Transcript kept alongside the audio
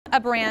a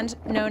brand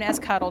known as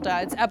Cuddl,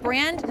 a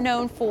brand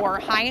known for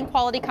high-end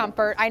quality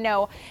comfort. I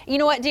know. You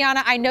know what,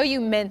 Deanna? I know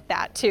you meant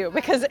that too,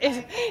 because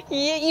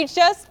you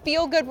just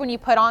feel good when you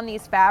put on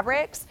these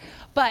fabrics.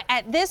 But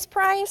at this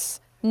price,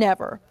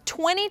 never.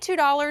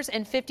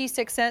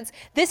 $22.56.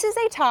 This is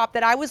a top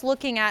that I was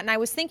looking at and I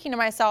was thinking to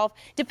myself,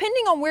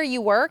 depending on where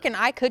you work, and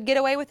I could get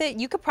away with it,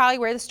 you could probably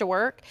wear this to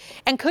work.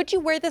 And could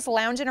you wear this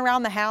lounging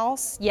around the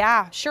house?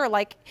 Yeah, sure.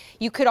 Like,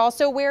 you could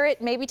also wear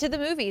it maybe to the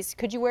movies.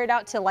 Could you wear it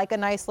out to like a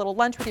nice little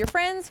lunch with your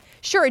friends?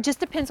 Sure, it just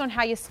depends on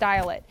how you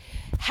style it.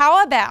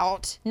 How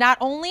about not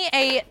only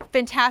a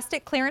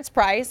fantastic clearance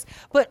price,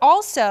 but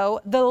also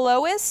the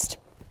lowest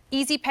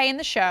easy pay in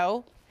the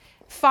show,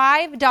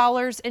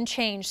 $5 and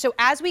change. So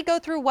as we go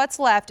through what's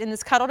left in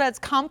this Cuddl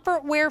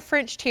Comfortwear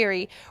French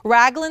Terry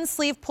Raglan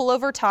sleeve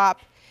pullover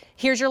top,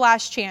 here's your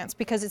last chance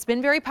because it's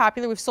been very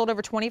popular. We've sold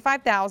over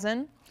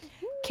 25,000.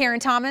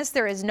 Karen Thomas,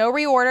 there is no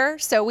reorder,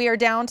 so we are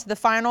down to the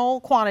final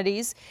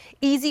quantities.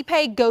 Easy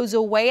pay goes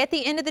away at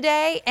the end of the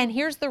day, and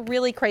here's the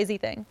really crazy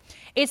thing.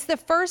 It's the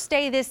first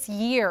day this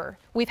year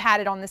we've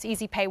had it on this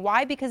easy pay.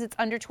 Why? Because it's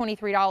under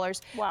 $23.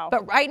 Wow.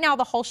 But right now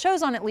the whole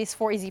show's on at least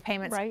 4 easy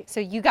payments. Right.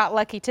 So you got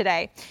lucky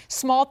today.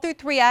 Small through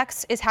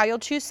 3X is how you'll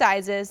choose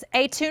sizes.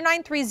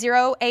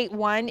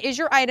 A293081 is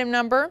your item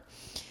number.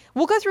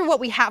 We'll go through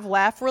what we have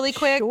left really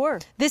quick. Sure.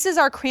 This is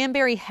our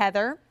cranberry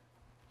heather.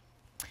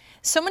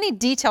 So many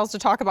details to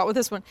talk about with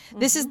this one.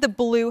 This is the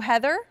blue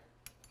heather.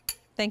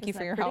 Thank you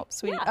for your help,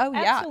 sweetie. Yeah, oh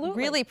yeah,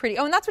 absolutely. Really pretty.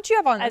 Oh, and that's what you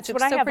have on. That's It's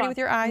what I so have pretty on. with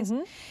your eyes.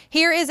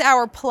 Here is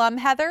our plum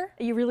heather.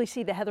 You really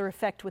see the heather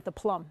effect with the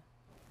plum.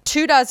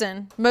 2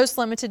 dozen, most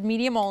limited,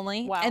 medium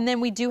only. Wow. And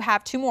then we do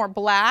have 2 more.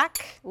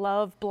 Black.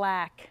 Love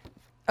black.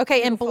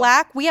 Okay, in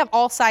black, we have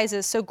all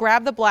sizes, so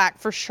grab the black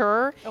for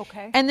sure.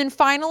 Okay. And then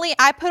finally,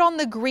 I put on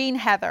the green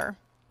heather.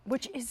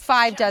 Which is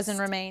 5 dozen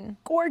remain.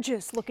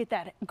 Gorgeous. Look at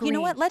that green. You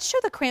know what? Let's show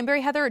the cranberry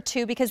heather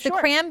too, because the Sure.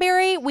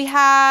 cranberry, we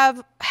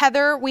have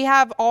heather, we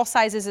have all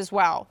sizes as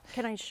well.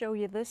 Can I show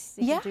you this?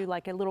 Yeah. You can do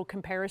like a little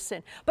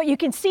comparison. But you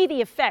can see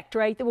the effect,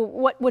 right?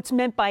 What's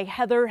meant by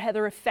heather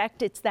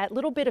effect. It's that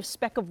little bit of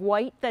speck of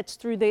white that's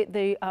through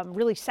the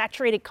really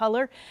saturated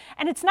color.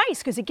 And it's nice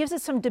because it gives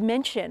it some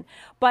dimension.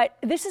 But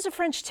this is a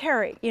French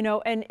terry, you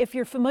know, and if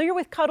you're familiar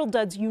with Cuddl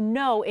Duds, you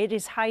know it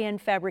is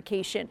high-end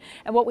fabrication.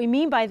 And what we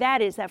mean by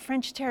that is that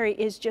French terry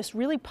is just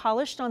really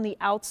polished on the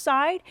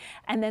outside.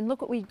 And then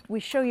look what we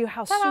show you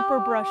how super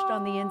brushed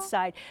on the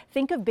inside.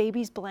 Think of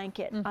baby's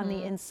blanket on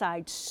the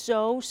inside.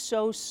 So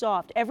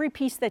soft. Every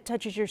piece that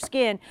touches your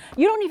skin,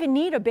 you don't even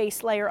need a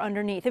base layer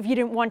underneath if you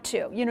didn't want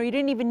to. You know, you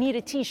didn't even need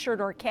a t-shirt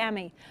or a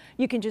cami.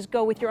 You can just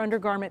go with your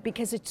undergarment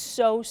because it's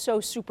so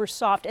super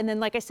soft. And then,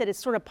 like I said, it's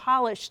sort of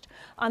polished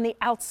on the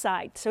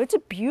outside. So it's a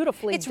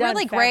beautifully It's done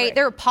really fabric. great.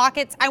 There are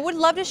pockets. I would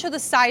love to show the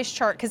size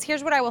chart because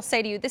here's what I will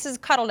say to you. This is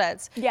Cuddl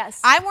Duds. Yes.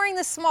 I'm wearing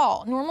the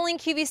small. Normally in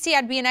QVC,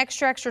 I'd be an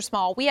extra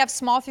small. We have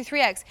small through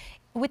 3X.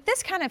 With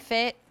this kind of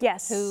fit,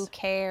 Yes. who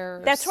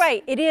cares? That's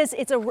right. It is.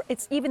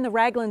 It's even the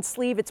Raglan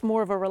sleeve. It's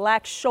more of a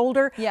relaxed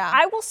shoulder. Yeah.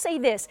 I will say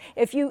this: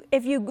 if you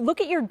look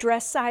at your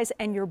dress size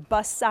and your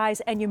bust size,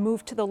 and you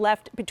move to the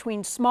left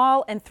between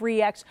small and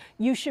 3X,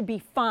 you should be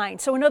fine.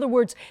 So in other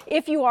words,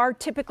 if you are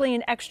typically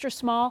an extra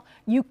small,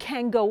 you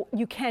can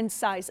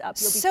size up.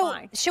 You'll be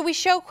fine. Should we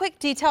show quick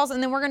details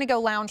and then we're going to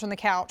go lounge on the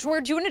couch? Or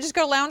do you want to just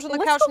go lounge on the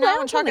Let's couch go now?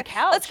 lounge on the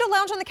couch. Let's go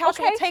lounge on the couch.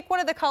 Okay. We'll take one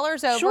of the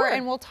colors over Sure.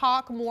 and we'll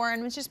talk more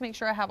and let's just make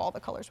sure I have all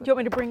the colors with Do you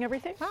want me to bring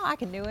everything? Oh, I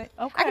can do it.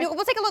 Okay. I can do it.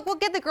 We'll take a look. We'll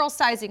get the girls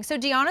sizing. So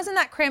Deanna's in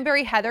that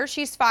cranberry heather.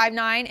 She's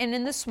 5'9" and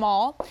in the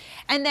small.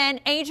 And then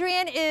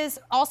Adrienne is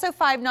also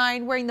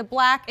 5'9", wearing the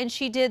black, and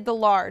she did the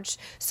large.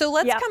 So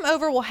let's come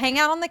over. We'll hang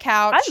out on the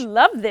couch. I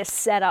love this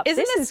setup.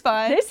 Isn't this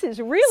fun? This is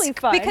really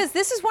fun. Because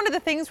this is one of the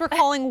things we're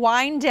calling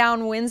Wind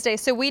Down Wednesday.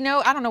 So we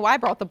know, I don't know why I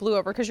brought the blue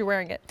over because you're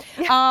wearing it.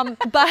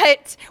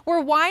 But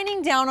we're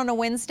winding down on a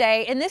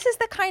Wednesday. And this is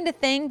the kind of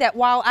thing that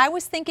while I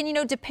was thinking, you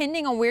know,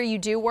 depending on where you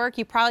do work,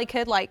 you probably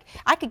could, like,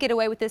 I could get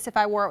away with this if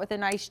I wore it with a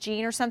nice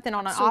jean or something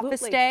on an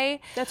office day.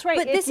 That's right.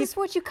 But this is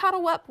what you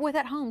cuddle up with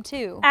at home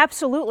too.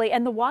 Absolutely.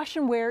 And the wash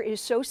and wear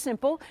is so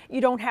simple.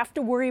 You don't have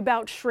to worry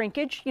about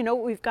shrinkage. You know,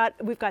 we've got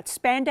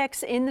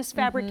spandex in this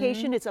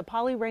fabrication. It's a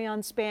poly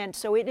rayon span.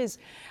 So it is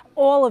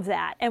all of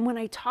that. And when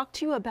I talk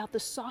to you about the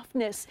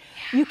softness,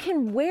 you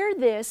can wear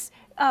this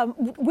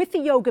with the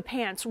yoga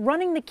pants,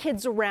 running the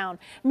kids around,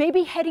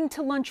 maybe heading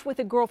to lunch with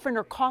a girlfriend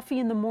or coffee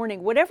in the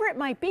morning, whatever it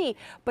might be.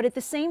 But at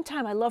the same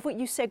time, I love what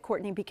you said,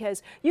 Courtney,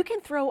 because you can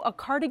throw a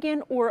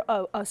cardigan or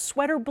a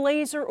sweater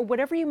blazer or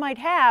whatever you might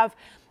have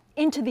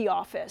into the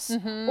office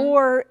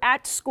or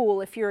at school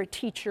if you're a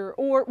teacher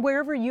or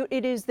wherever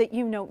it is that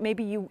you know,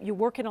 maybe you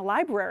work in a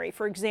library,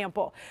 for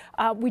example.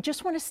 We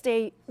just want to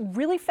stay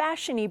really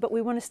fashiony, but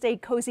we want to stay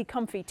cozy,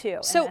 comfy too.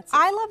 So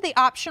I love the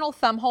optional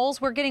thumb holes.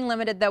 We're getting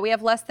limited though. We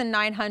have less than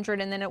 900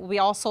 and then it will be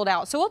all sold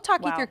out. So we'll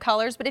talk you through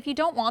colors, but if you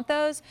don't want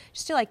those,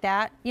 just do like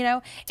that. You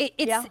know,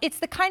 it's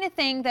the kind of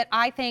thing that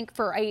I think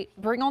for a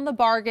bring on the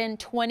bargain,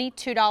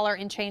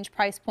 $22 and change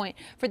price point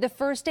for the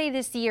first day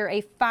this year,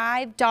 a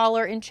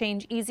 $5 and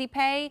change easy Easy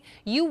Pay,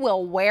 you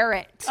will wear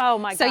it. Oh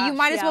my So you gosh,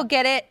 might as yeah. well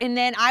get it. And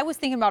then I was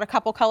thinking about a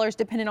couple colors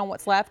depending on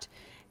what's left.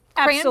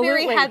 Absolutely.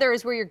 Cranberry Heather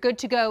is where you're good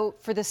to go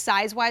for the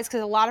size-wise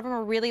because a lot of them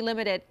are really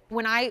limited.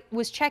 When I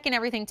was checking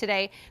everything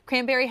today,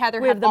 Cranberry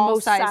Heather We had have the all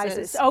most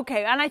sizes.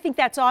 Okay, and I think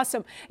that's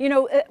awesome. You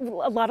know,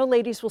 a lot of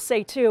ladies will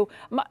say too,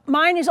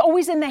 mine is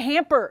always in the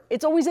hamper.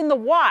 It's always in the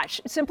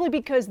wash, simply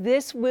because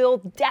this will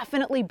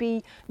definitely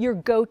be your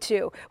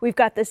go-to. We've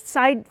got the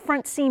side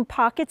front seam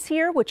pockets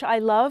here, which I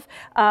love.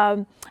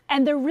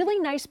 And they're really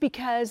nice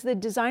because the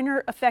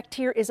designer effect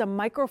here is a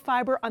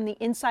microfiber on the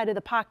inside of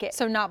the pocket.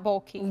 So not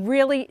bulky.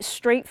 Really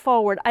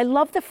straightforward. I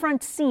love the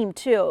front seam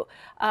too.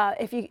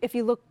 If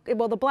you look,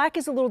 well, the black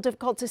is a little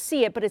difficult to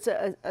see it, but it's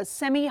a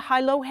semi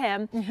high-low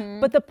hem.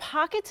 But the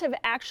pockets have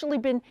actually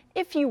been,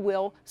 if you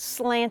will,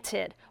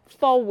 slanted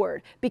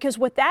forward, because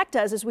what that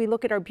does as we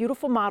look at our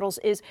beautiful models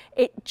is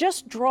it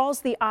just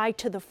draws the eye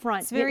to the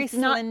front. It's very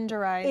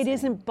slenderizing. It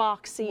isn't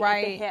boxy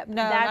at the hip. No,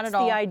 That's not at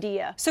all. the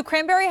idea. So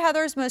Cranberry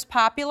Heather is most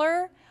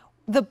popular.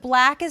 The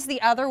black is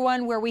the other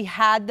one where we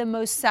had the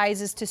most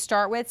sizes to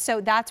start with. So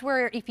that's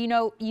where, if you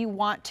know you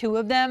want two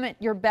of them,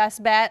 your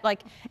best bet,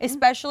 like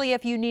especially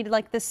if you need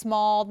like the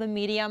small, the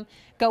medium,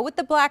 go with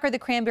the black or the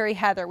Cranberry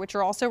Heather, which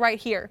are also right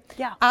here.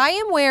 Yeah. I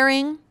am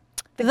wearing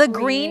the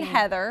green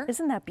heather.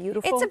 Isn't that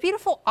beautiful? It's a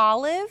beautiful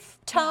olive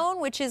tone,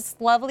 which is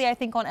lovely, I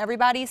think, on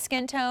everybody's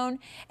skin tone.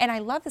 And I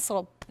love this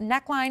little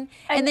neckline.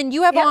 And then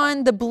you have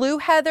on the blue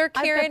heather,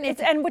 Karen.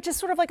 And which is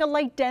sort of like a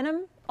light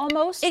denim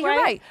almost, You're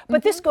right.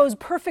 But this goes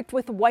perfect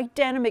with white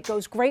denim. It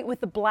goes great with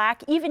the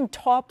black. Even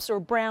taups or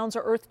browns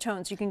or earth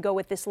tones, you can go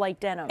with this light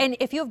denim. And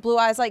if you have blue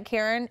eyes like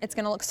Karen, it's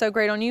going to look so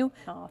great on you.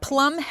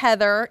 Plum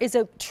Heather is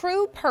a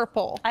true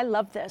purple. I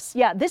love this.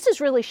 Yeah, this is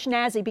really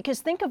snazzy because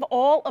think of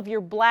all of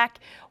your black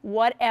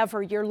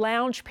whatever, your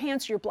lounge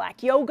pants, your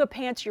black yoga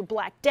pants, your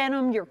black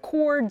denim, your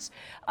cords.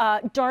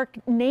 Dark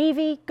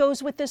navy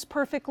goes with this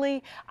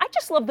perfectly. I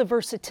just love the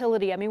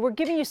versatility. I mean, we're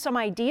giving you some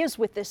ideas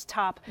with this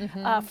top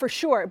for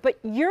sure, but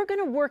you're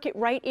going to work it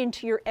right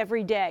into your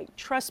everyday.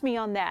 Trust me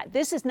on that.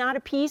 This is not a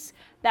piece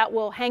that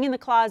will hang in the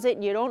closet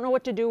and you don't know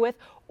what to do with,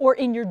 or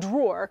in your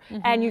drawer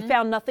and you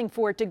found nothing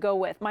for it to go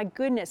with. My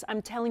goodness,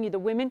 I'm telling you, the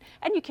women,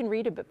 and you can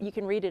read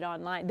it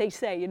online. They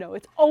say, you know,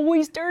 it's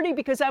always dirty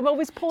because I'm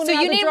always pulling it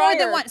out of the dryer. So you need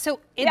more than one. So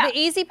the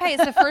Easy Pay is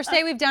the first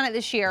day we've done it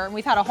this year, and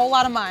we've had a whole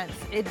lot of months.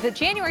 The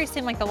January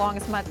seemed like the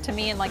longest month to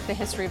me in like the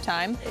history of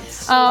time. It's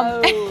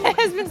slow. It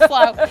has been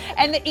slow.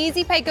 And the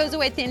Easy Pay goes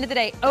away at the end of the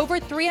day. Over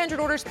 300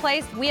 orders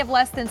placed. We have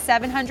less than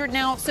 700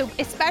 now. So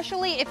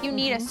especially if you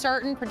need a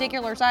certain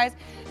particular size,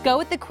 go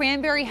with the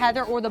Cranberry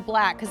Heather or the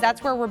black, because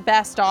that's where we're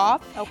best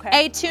off.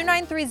 Okay.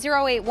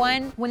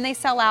 A293081. When they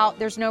sell out,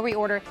 there's no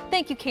reorder.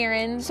 Thank you,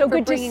 Karen. So for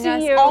good to bringing see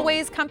us you.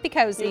 Always comfy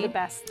cozy. You're the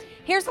best.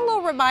 Here's a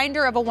little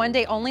reminder of a one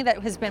day only that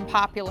has been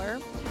popular.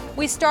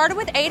 We started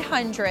with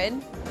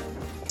 800.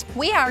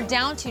 We are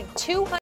down to 200.